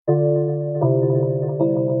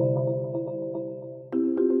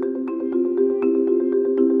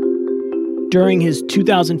During his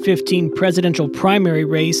 2015 presidential primary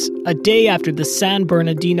race, a day after the San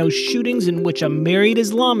Bernadino shootings in which a married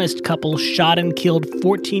Islamist couple shot and killed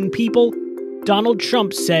 14 people, Donald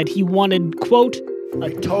Trump said he wanted, quote, a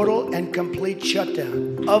total and complete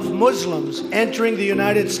shutdown of Muslims entering the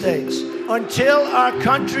United States until our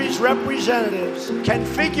country's representatives can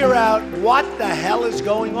figure out what the hell is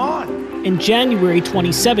going on. In January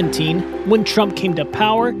 2017, when Trump came to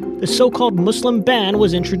power, the so-called Muslim ban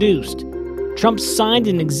was introduced. Trump signed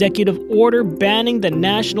an executive order banning the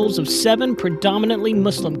nationals of 7 predominantly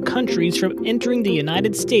Muslim countries from entering the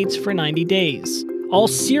United States for 90 days. All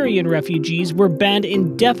Syrian refugees were banned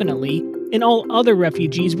indefinitely, and all other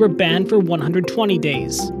refugees were banned for 120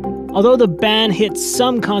 days. Although the ban hit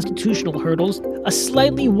some constitutional hurdles, a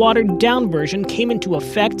slightly watered-down version came into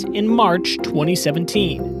effect in March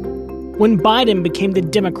 2017. When Biden became the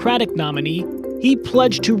Democratic nominee, he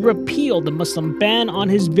pledged to repeal the Muslim ban on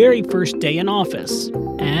his very first day in office.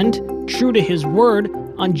 And, true to his word,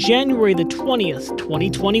 on January the 20th,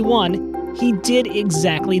 2021, he did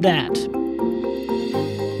exactly that.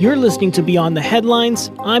 You're listening to Beyond the Headlines.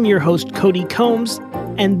 I'm your host, Cody Combs,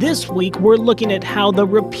 and this week we're looking at how the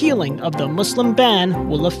repealing of the Muslim ban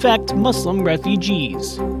will affect Muslim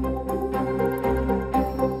refugees.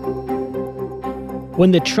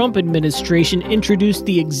 When the Trump administration introduced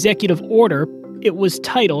the executive order, it was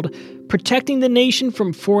titled, Protecting the Nation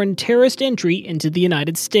from Foreign Terrorist Entry into the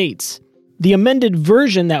United States. The amended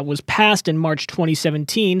version that was passed in March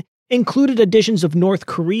 2017 included additions of North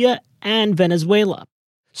Korea and Venezuela.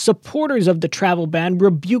 Supporters of the travel ban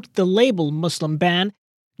rebuked the label Muslim ban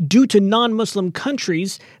due to non-Muslim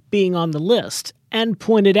countries being on the list, and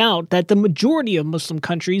pointed out that the majority of Muslim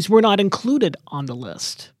countries were not included on the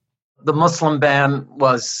list. The Muslim ban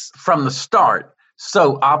was, from the start,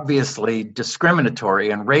 so obviously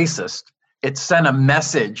discriminatory and racist. It sent a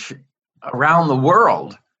message around the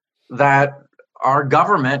world that our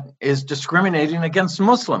government is discriminating against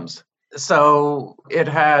Muslims. So it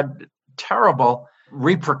had terrible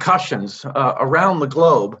repercussions around the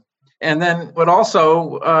globe. And then it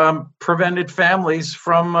also prevented families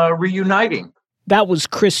from reuniting. That was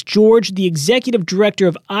Chris George, the executive director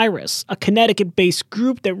of IRIS, a Connecticut-based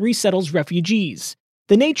group that resettles refugees.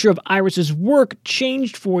 The nature of IRIS's work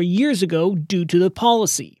changed 4 years ago due to the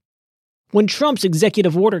policy. When Trump's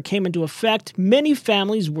executive order came into effect, many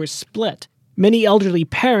families were split. Many elderly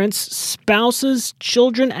parents, spouses,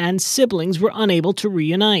 children, and siblings were unable to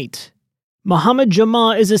reunite. Mohammed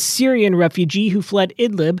Jamaa is a Syrian refugee who fled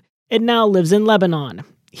Idlib and now lives in Lebanon.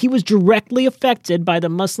 He was directly affected by the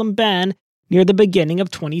Muslim ban near the beginning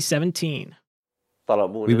of 2017.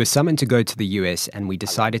 We were summoned to go to the US and we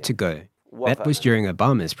decided to go. That was during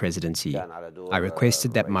Obama's presidency. I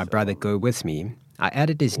requested that my brother go with me. I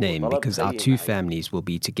added his name because our 2 families will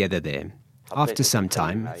be together there. After some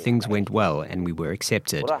time, things went well and we were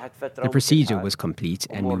accepted. The procedure was complete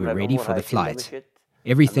and we were ready for the flight.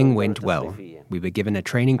 Everything went well. We were given a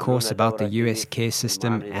training course about the US care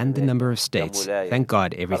system and the number of states. Thank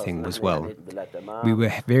God everything was well. We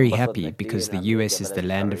were very happy because the US is the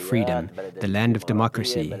land of freedom, the land of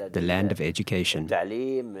democracy, the land of education.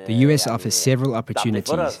 The US offers several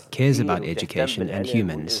opportunities, cares about education and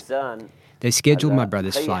humans. They scheduled my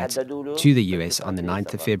brother's flight to the US on the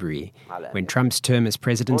 9th of February. When Trump's term as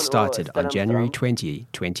president started on January 20,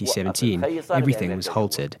 2017, everything was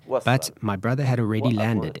halted. But my brother had already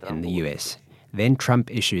landed in the US. Then Trump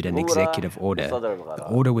issued an executive order. The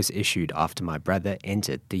order was issued after my brother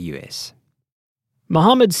entered the US.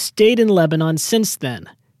 Mohammed stayed in Lebanon since then,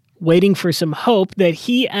 waiting for some hope that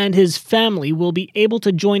he and his family will be able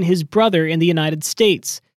to join his brother in the United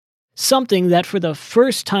States. Something that for the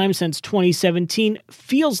first time since 2017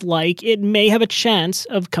 feels like it may have a chance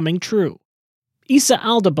of coming true. Isa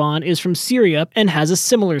Aldaban is from Syria and has a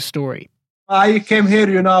similar story. I came here,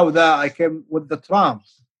 that I came with the Trump.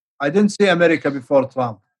 I didn't see America before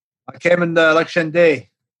Trump. I came in the election day.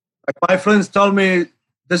 My friends told me,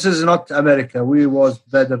 this is not America. We was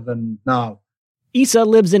better than now. Isa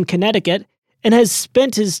lives in Connecticut and has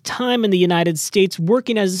spent his time in the United States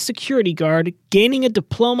working as a security guard, gaining a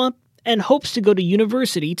diploma, and hopes to go to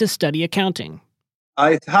university to study accounting.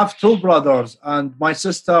 I have 2 brothers, and my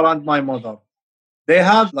sister and my mother. They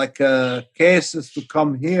have cases to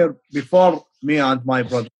come here before me and my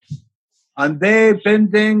brother. And they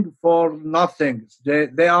pending for nothing.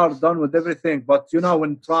 They are done with everything. But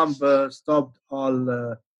when Trump stopped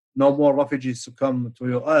all no more refugees to come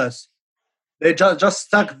to US, they just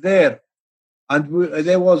stuck there. And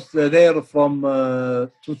they was there from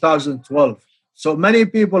 2012. So many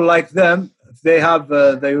people like them, they have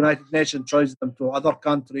the United Nations choose them to other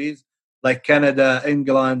countries like Canada,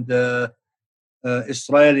 England,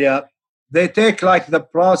 Australia. They take like the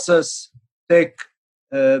process, take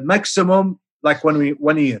maximum like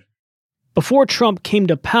 1 year. Before Trump came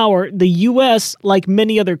to power, the U.S., like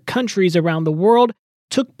many other countries around the world,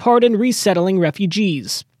 took part in resettling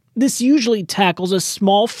refugees. This usually tackles a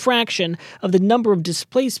small fraction of the number of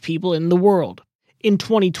displaced people in the world. In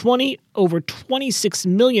 2020, over 26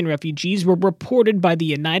 million refugees were reported by the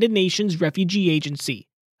United Nations Refugee Agency.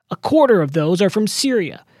 A quarter of those are from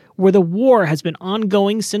Syria, where the war has been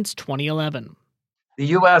ongoing since 2011. The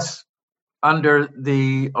U.S., under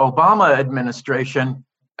the Obama administration,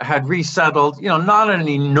 had resettled, not an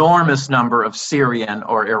enormous number of Syrian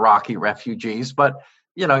or Iraqi refugees, but,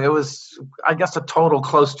 it was, I guess, a total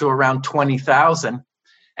close to around 20,000.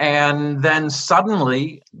 And then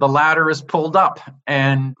suddenly the ladder is pulled up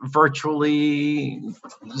and virtually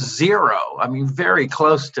zero, very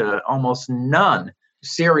close to almost none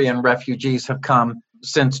Syrian refugees have come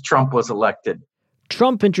since Trump was elected.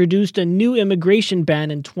 Trump introduced a new immigration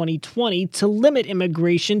ban in 2020 to limit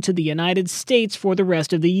immigration to the United States for the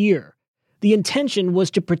rest of the year. The intention was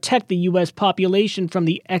to protect the U.S. population from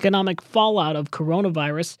the economic fallout of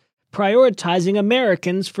coronavirus, prioritizing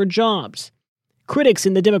Americans for jobs. Critics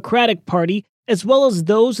in the Democratic Party, as well as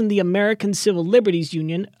those in the American Civil Liberties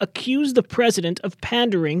Union, accused the president of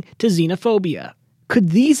pandering to xenophobia. Could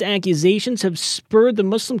these accusations have spurred the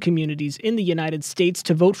Muslim communities in the United States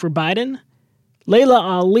to vote for Biden? Layla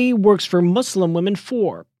Ali works for Muslim Women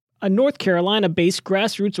For, a North Carolina-based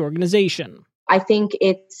grassroots organization. I think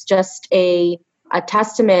it's just a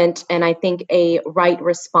testament and I think a right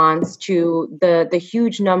response to the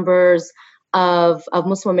huge numbers of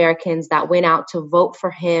Muslim Americans that went out to vote for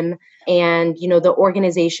him and, the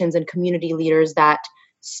organizations and community leaders that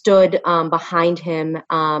stood behind him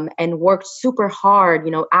and worked super hard,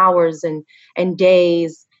 hours and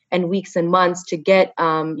days and weeks and months to get,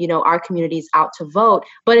 our communities out to vote.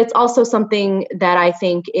 But it's also something that I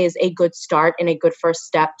think is a good start and a good first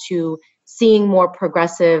step to seeing more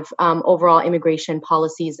progressive overall immigration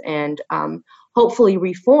policies and hopefully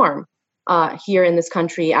reform here in this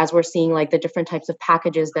country, as we're seeing like the different types of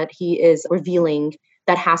packages that he is revealing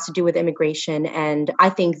that has to do with immigration. And I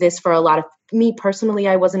think this, for a lot of me personally,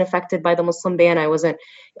 I wasn't affected by the Muslim ban.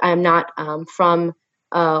 I'm not from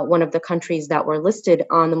one of the countries that were listed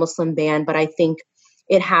on the Muslim ban, but I think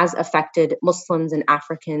it has affected Muslims and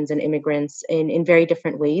Africans and immigrants in very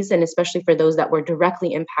different ways, and especially for those that were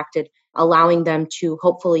directly impacted, allowing them to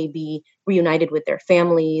hopefully be reunited with their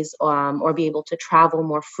families or be able to travel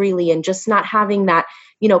more freely and just not having that,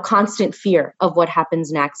 constant fear of what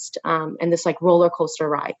happens next and this like roller coaster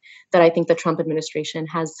ride that I think the Trump administration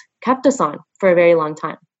has kept us on for a very long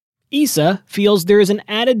time. Issa feels there is an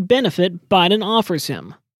added benefit Biden offers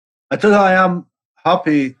him. I tell you, I am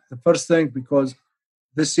happy, the first thing, because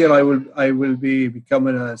this year I will be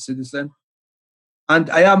becoming a citizen. And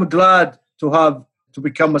I am glad to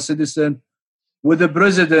become a citizen with the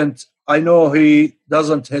president. I know he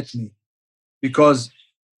doesn't hate me because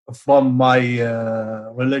from my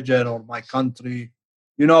religion or my country.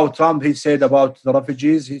 Trump, he said about the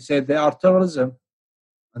refugees, he said they are terrorism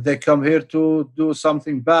and they come here to do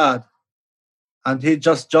something bad. And he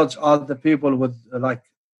just judged all the people with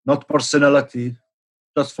not personality,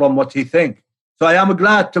 just from what he think. So I am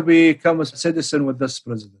glad to become a citizen with this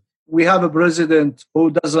president. We have a president who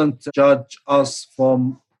doesn't judge us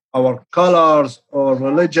from our colors or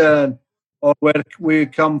religion or where we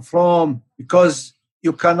come from, because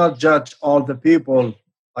you cannot judge all the people,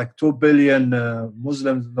 like 2 billion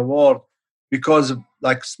Muslims in the world, because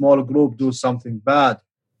small group do something bad.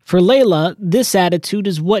 For Layla, this attitude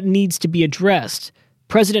is what needs to be addressed.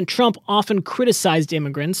 President Trump often criticized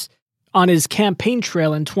immigrants. On his campaign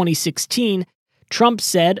trail in 2016, Trump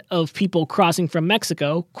said of people crossing from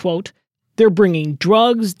Mexico, quote, "They're bringing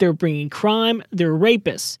drugs, they're bringing crime, they're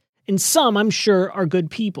rapists, and some, I'm sure, are good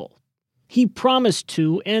people." He promised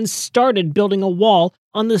to and started building a wall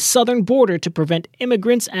on the southern border to prevent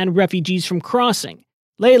immigrants and refugees from crossing.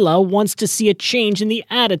 Layla wants to see a change in the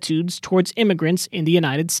attitudes towards immigrants in the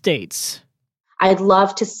United States. I'd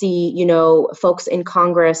love to see, folks in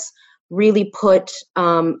Congress really put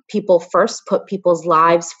people first, put people's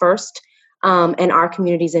lives first, and our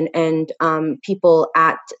communities and people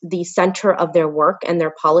at the center of their work and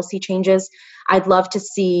their policy changes. I'd love to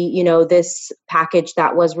see, this package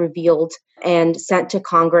that was revealed and sent to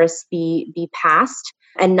Congress be passed,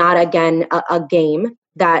 and not again a game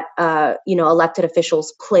that elected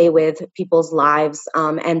officials play with people's lives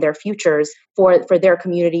and their futures for their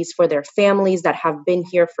communities, for their families that have been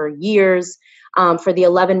here for years, for the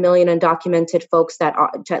 11 million undocumented folks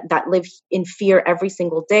that live in fear every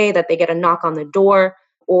single day that they get a knock on the door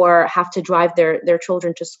or have to drive their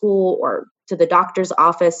children to school or to the doctor's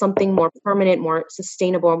office, something more permanent, more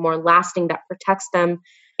sustainable, more lasting that protects them.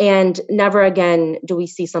 And never again do we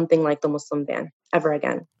see something like the Muslim ban, ever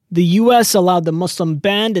again. The U.S. allowed the Muslim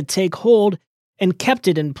ban to take hold and kept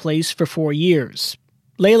it in place for 4 years.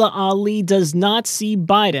 Layla Ali does not see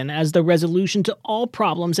Biden as the resolution to all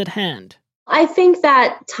problems at hand. I think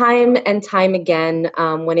that time and time again,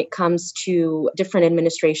 when it comes to different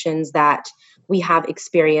administrations that we have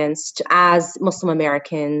experienced as Muslim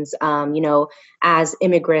Americans, as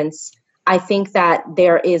immigrants, I think that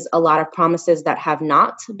there is a lot of promises that have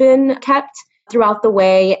not been kept throughout the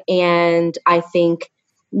way. And I think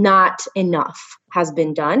not enough has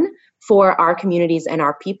been done for our communities and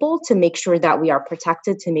our people to make sure that we are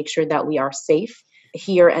protected, to make sure that we are safe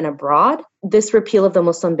here and abroad. This repeal of the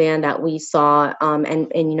Muslim ban that we saw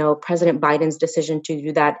and President Biden's decision to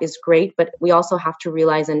do that is great, but we also have to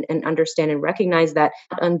realize and understand and recognize that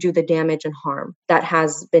undo the damage and harm that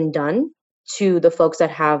has been done to the folks that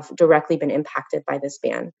have directly been impacted by this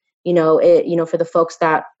ban. For the folks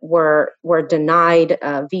that were denied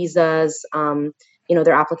visas,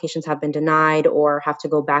 their applications have been denied or have to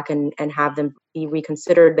go back and have them be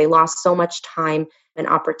reconsidered. They lost so much time and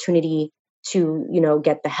opportunity to,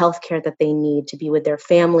 get the health care that they need, to be with their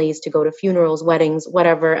families, to go to funerals, weddings,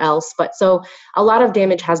 whatever else. But so a lot of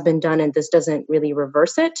damage has been done, and this doesn't really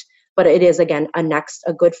reverse it. But it is, again,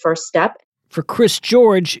 a good first step. For Chris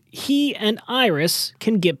George, he and Iris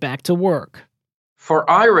can get back to work. For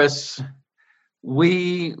Iris,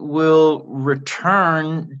 we will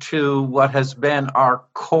return to what has been our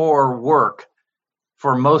core work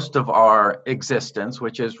for most of our existence,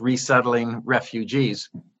 which is resettling refugees.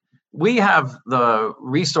 We have the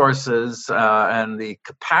resources and the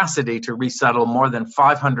capacity to resettle more than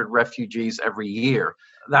 500 refugees every year.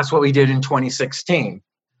 That's what we did in 2016,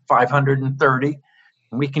 530.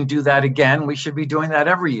 We can do that again. We should be doing that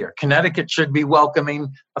every year. Connecticut should be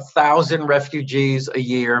welcoming 1,000 refugees a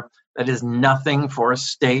year. That is nothing for a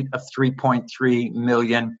state of 3.3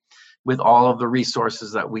 million with all of the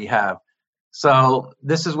resources that we have. So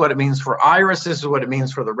this is what it means for Iris. This is what it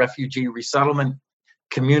means for the refugee resettlement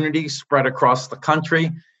community spread across the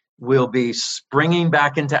country. We'll be springing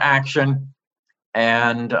back into action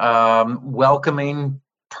and welcoming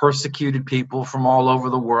persecuted people from all over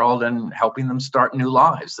the world and helping them start new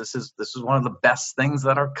lives. This is one of the best things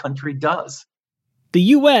that our country does. The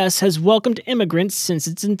U.S. has welcomed immigrants since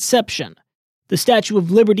its inception. The Statue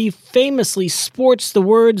of Liberty famously sports the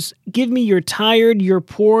words, "Give me your tired, your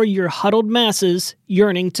poor, your huddled masses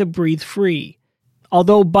yearning to breathe free."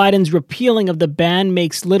 Although Biden's repealing of the ban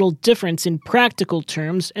makes little difference in practical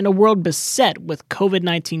terms in a world beset with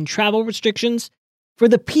COVID-19 travel restrictions, for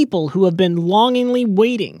the people who have been longingly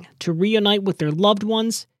waiting to reunite with their loved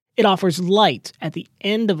ones, it offers light at the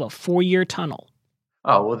end of a 4-year tunnel.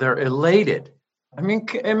 Oh, well, they're elated. I mean,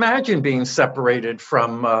 imagine being separated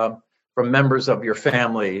from members of your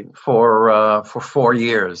family for 4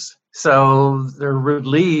 years. So they're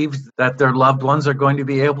relieved that their loved ones are going to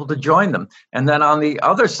be able to join them. And then on the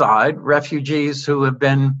other side, refugees who have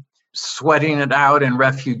been sweating it out in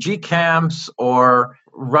refugee camps or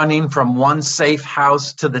running from one safe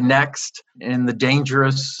house to the next in the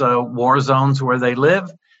dangerous war zones where they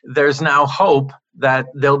live, there's now hope that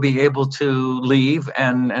they'll be able to leave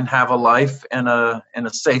and have a life in a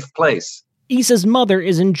safe place. Issa's mother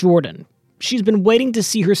is in Jordan. She's been waiting to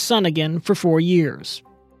see her son again for 4 years.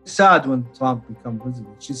 Sad when Trump became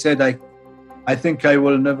president. She said, I think I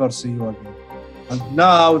will never see you again. And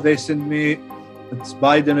now they send me, it's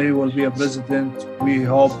Biden, he will be a president. We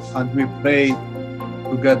hope and we pray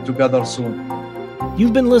to get together soon.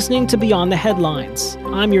 You've been listening to Beyond the Headlines.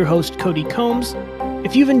 I'm your host, Cody Combs.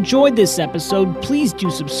 If you've enjoyed this episode, please do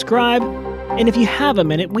subscribe. And if you have a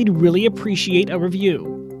minute, we'd really appreciate a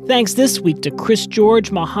review. Thanks this week to Chris George,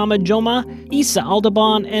 Mohammed Joma, Issa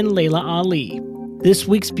Aldaban, and Layla Ali. This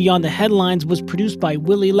week's Beyond the Headlines was produced by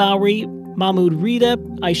Willie Lowry, Mahmoud Rida,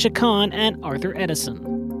 Aisha Khan, and Arthur Edison.